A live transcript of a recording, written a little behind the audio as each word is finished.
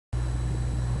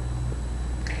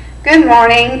Good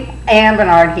morning, Ann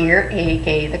Bernard here,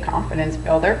 aka the Confidence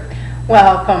Builder.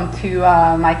 Welcome to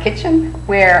my kitchen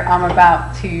where I'm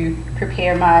about to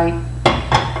prepare my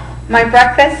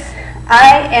breakfast.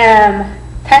 I am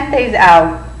 10 days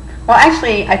out. Well,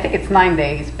 actually, I think it's 9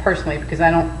 days personally because I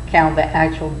don't count the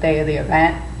actual day of the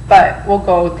event, but we'll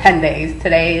go 10 days.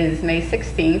 Today is May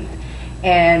 16th,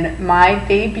 and my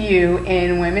debut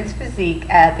in women's physique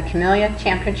at the Camellia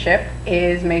Championship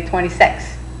is May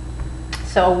 26th.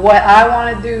 So what I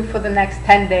want to do for the next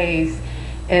 10 days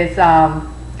is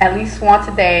at least once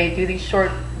a day do these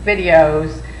short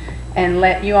videos and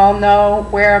let you all know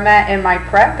where I'm at in my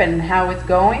prep and how it's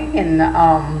going, and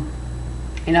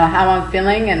you know, how I'm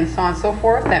feeling and so on and so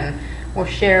forth. And we'll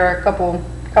share a couple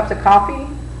cups of coffee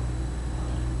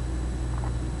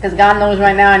because God knows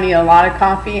right now I need a lot of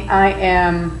coffee. I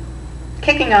am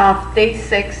kicking off day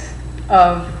 6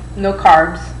 of no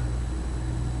carbs,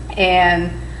 and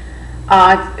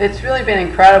it's really been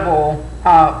incredible,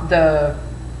 the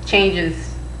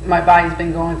changes my body's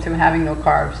been going through having no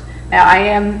carbs. Now I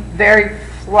am very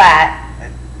flat,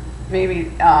 maybe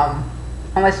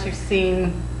unless you've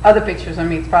seen other pictures of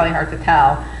me, it's probably hard to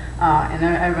tell. And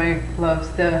everybody loves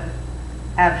the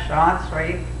ab shots,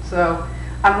 right? So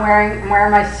I'm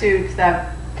wearing my suits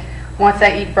that once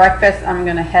I eat breakfast, I'm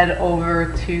gonna head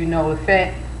over to NOLA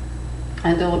Fit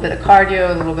and do a little bit of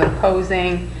cardio, a little bit of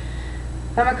posing.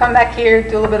 I'm going to come back here,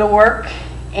 do a little bit of work,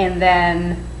 and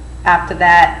then after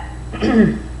that,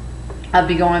 I'll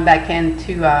be going back in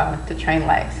to train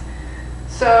legs.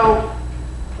 So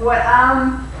what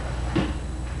I'm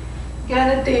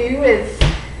going to do is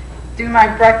do my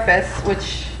breakfast,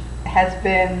 which has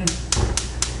been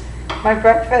my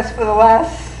breakfast for the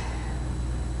last,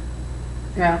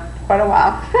 quite a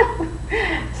while.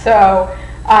 So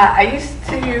I used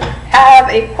to have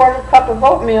a quarter cup of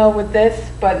oatmeal with this,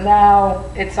 but now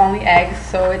it's only eggs.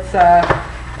 So it's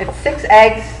 6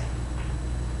 eggs,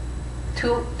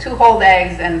 two whole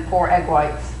eggs, and 4 egg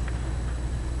whites.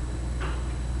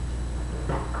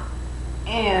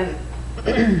 And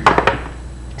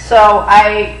so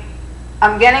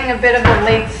I'm getting a bit of a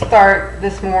late start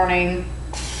this morning.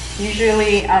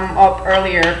 Usually I'm up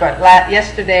earlier, but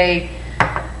yesterday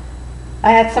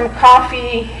I had some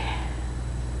coffee.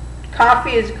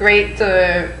 Coffee is great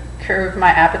to curb my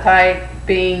appetite.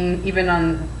 Being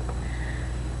on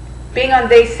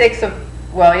day 6 of,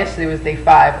 well, yesterday was day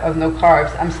 5 of no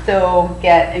carbs, I'm still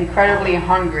get incredibly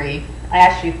hungry. I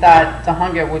actually thought the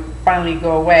hunger would finally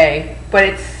go away, but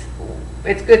it's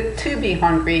good to be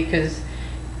hungry, because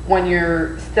when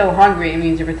you're still hungry, it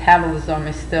means your metabolism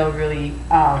is still really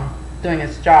doing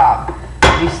its job.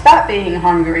 If you stop being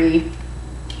hungry,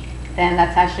 then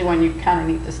that's actually when you kind of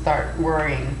need to start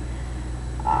worrying.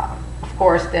 Of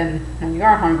course, then when you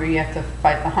are hungry, you have to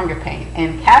fight the hunger pain.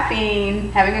 And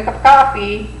caffeine, having a cup of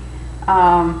coffee,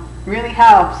 really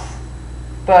helps.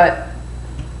 But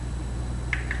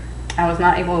I was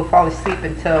not able to fall asleep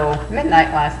until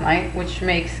midnight last night, which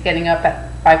makes getting up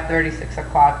at 5:30, 6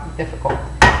 o'clock difficult.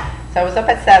 So I was up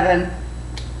at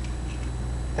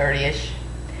 7:30ish,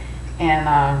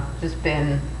 and just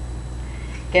been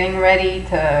getting ready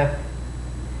to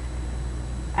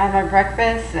have my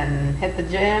breakfast and hit the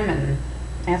gym and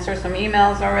answer some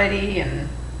emails already, and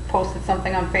posted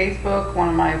something on Facebook, one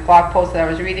of my blog posts that I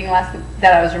was writing last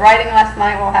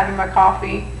night while having my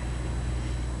coffee.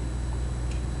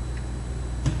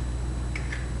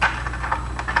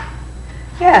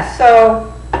 Yeah, so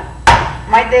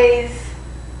my days,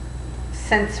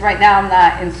 since right now I'm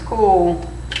not in school,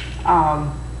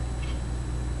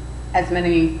 as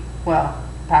many, well,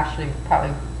 actually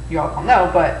probably you all don't know,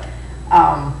 but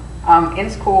I'm in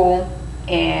school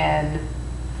and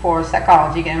for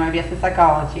psychology, getting my BS in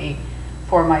psychology.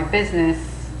 For my business,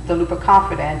 The Loop of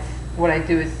Confidence, what I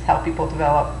do is help people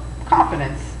develop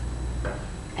confidence,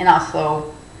 and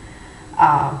also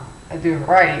I do a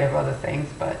variety of other things,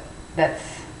 but that's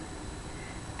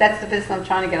the business I'm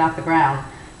trying to get off the ground.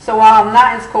 So while I'm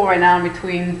not in school right now, in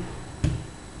between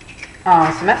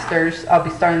semesters, I'll be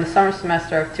starting the summer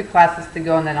semester. I have 2 classes to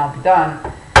go, and then I'll be done.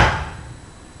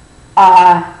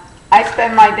 I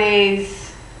spend my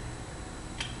days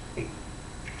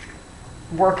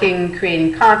working,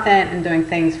 creating content, and doing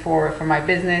things for my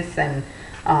business, and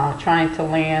trying to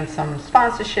land some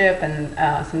sponsorship and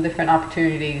some different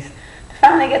opportunities to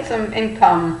finally get some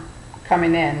income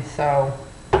coming in. So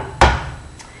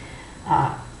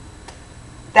that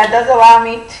does allow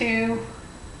me to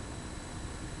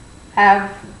have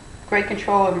great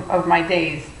control of my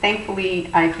days. Thankfully,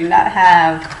 I do not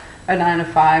have a 9 to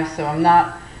 5, so I'm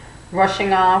not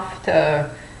rushing off to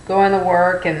go into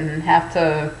work and have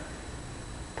to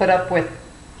put up with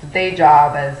day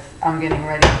job as I'm getting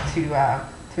ready to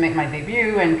make my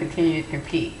debut and continue to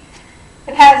compete.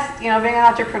 It has, being an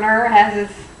entrepreneur has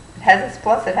its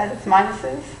plus, it has its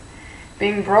minuses.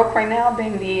 Being broke right now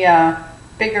being the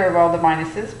bigger of all the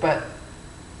minuses, but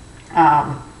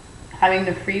having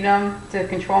the freedom to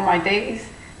control my days,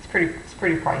 it's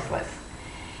pretty priceless.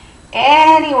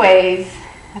 Anyways,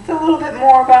 that's a little bit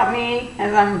more about me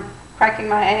as I'm cracking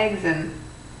my eggs and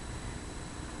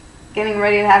getting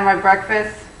ready to have my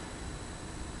breakfast.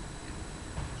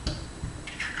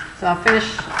 So I'm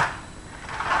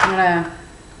gonna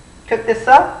cook this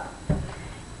up,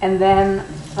 and then,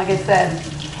 like I said,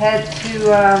 head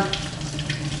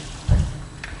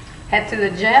to the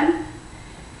gym,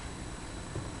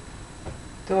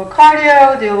 do a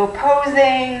cardio, do a little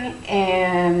posing,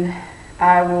 and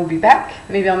I will be back.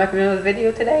 Maybe I'll make another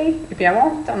video today. Maybe I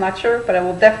won't. I'm not sure, but I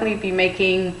will definitely be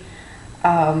making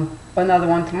another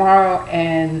one tomorrow,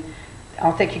 and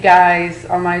I'll take you guys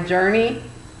on my journey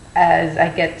as I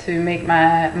get to make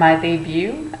my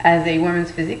debut as a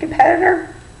women's physique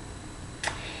competitor.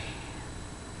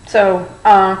 So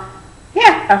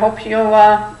yeah, I hope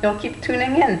you'll keep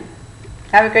tuning in.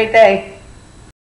 Have a great day.